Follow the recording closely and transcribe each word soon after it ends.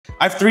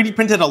I've 3D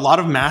printed a lot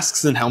of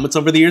masks and helmets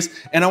over the years,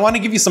 and I want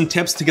to give you some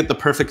tips to get the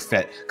perfect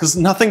fit, because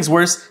nothing's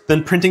worse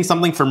than printing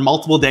something for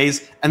multiple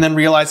days and then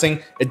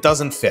realizing it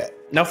doesn't fit.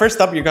 Now, first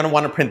up, you're going to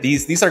want to print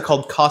these. These are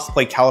called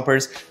cosplay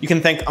calipers. You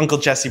can thank Uncle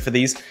Jesse for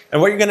these.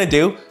 And what you're going to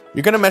do,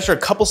 you're going to measure a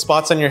couple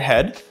spots on your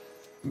head.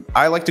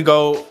 I like to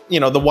go,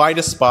 the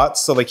widest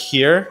spots, so like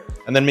here,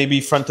 and then maybe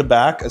front to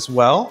back as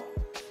well.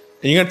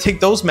 And you're going to take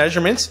those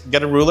measurements,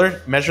 get a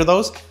ruler, measure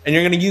those, and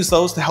you're going to use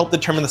those to help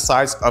determine the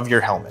size of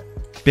your helmet.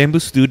 Bamboo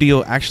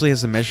Studio actually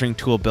has a measuring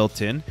tool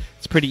built in.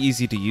 It's pretty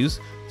easy to use.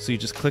 So you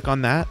just click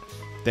on that.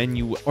 Then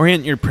you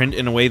orient your print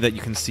in a way that you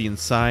can see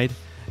inside.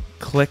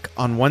 Click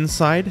on one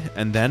side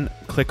and then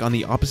click on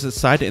the opposite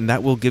side, and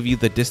that will give you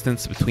the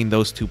distance between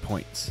those 2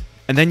 points.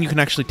 And then you can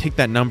actually take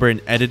that number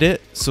and edit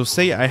it. So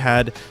say I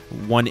had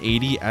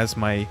 180 as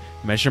my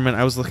measurement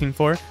I was looking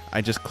for. I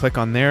just click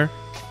on there,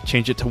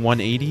 change it to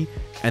 180,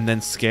 and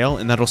then scale,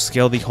 and that'll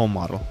scale the whole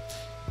model.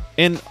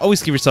 And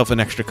always give yourself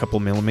an extra couple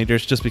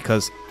millimeters just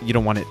because you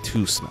don't want it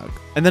too snug.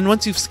 And then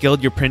once you've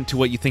scaled your print to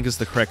what you think is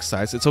the correct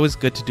size, it's always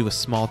good to do a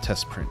small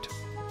test print.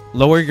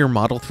 Lower your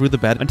model through the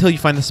bed until you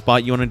find the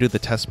spot you want to do the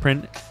test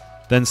print,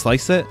 then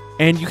slice it,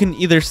 and you can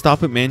either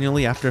stop it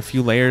manually after a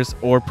few layers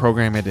or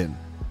program it in.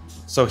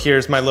 So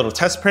here's my little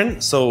test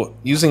print. So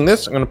using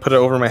this, I'm going to put it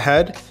over my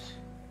head,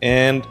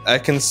 and I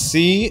can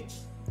see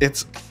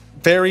it's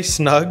very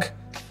snug.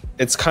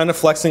 It's kind of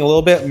flexing a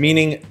little bit,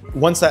 meaning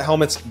once that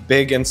helmet's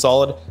big and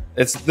solid,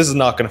 this is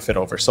not going to fit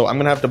over. So I'm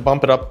going to have to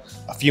bump it up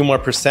a few more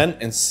percent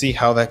and see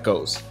how that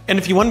goes. And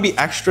if you want to be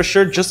extra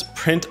sure, just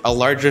print a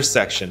larger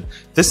section.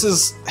 This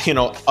is,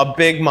 a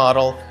big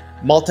model,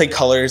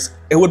 multicolors.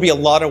 It would be a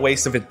lot of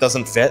waste if it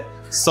doesn't fit.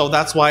 So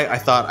that's why I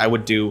thought I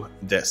would do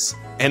this.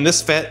 And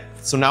this fit,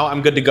 so now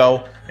I'm good to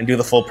go and do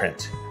the full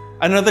print.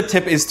 Another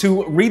tip is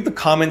to read the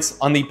comments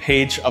on the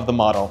page of the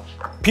model.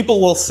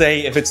 People will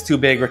say if it's too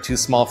big or too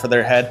small for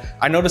their head.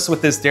 I noticed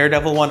with this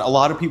Daredevil one, a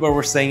lot of people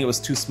were saying it was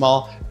too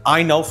small.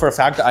 I know for a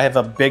fact I have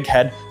a big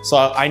head, so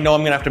I know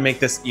I'm gonna have to make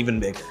this even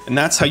bigger. And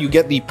that's how you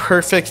get the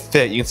perfect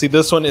fit. You can see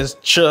this one is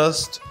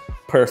just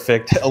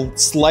perfect. A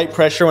slight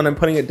pressure when I'm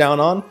putting it down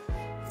on,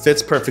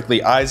 fits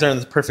perfectly. Eyes are in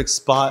the perfect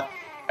spot.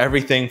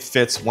 Everything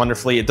fits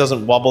wonderfully. It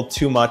doesn't wobble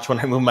too much when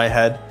I move my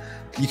head.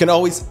 You can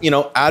always,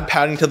 add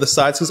padding to the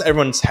sides because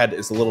everyone's head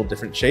is a little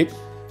different shape,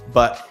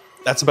 but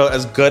that's about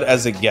as good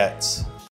as it gets.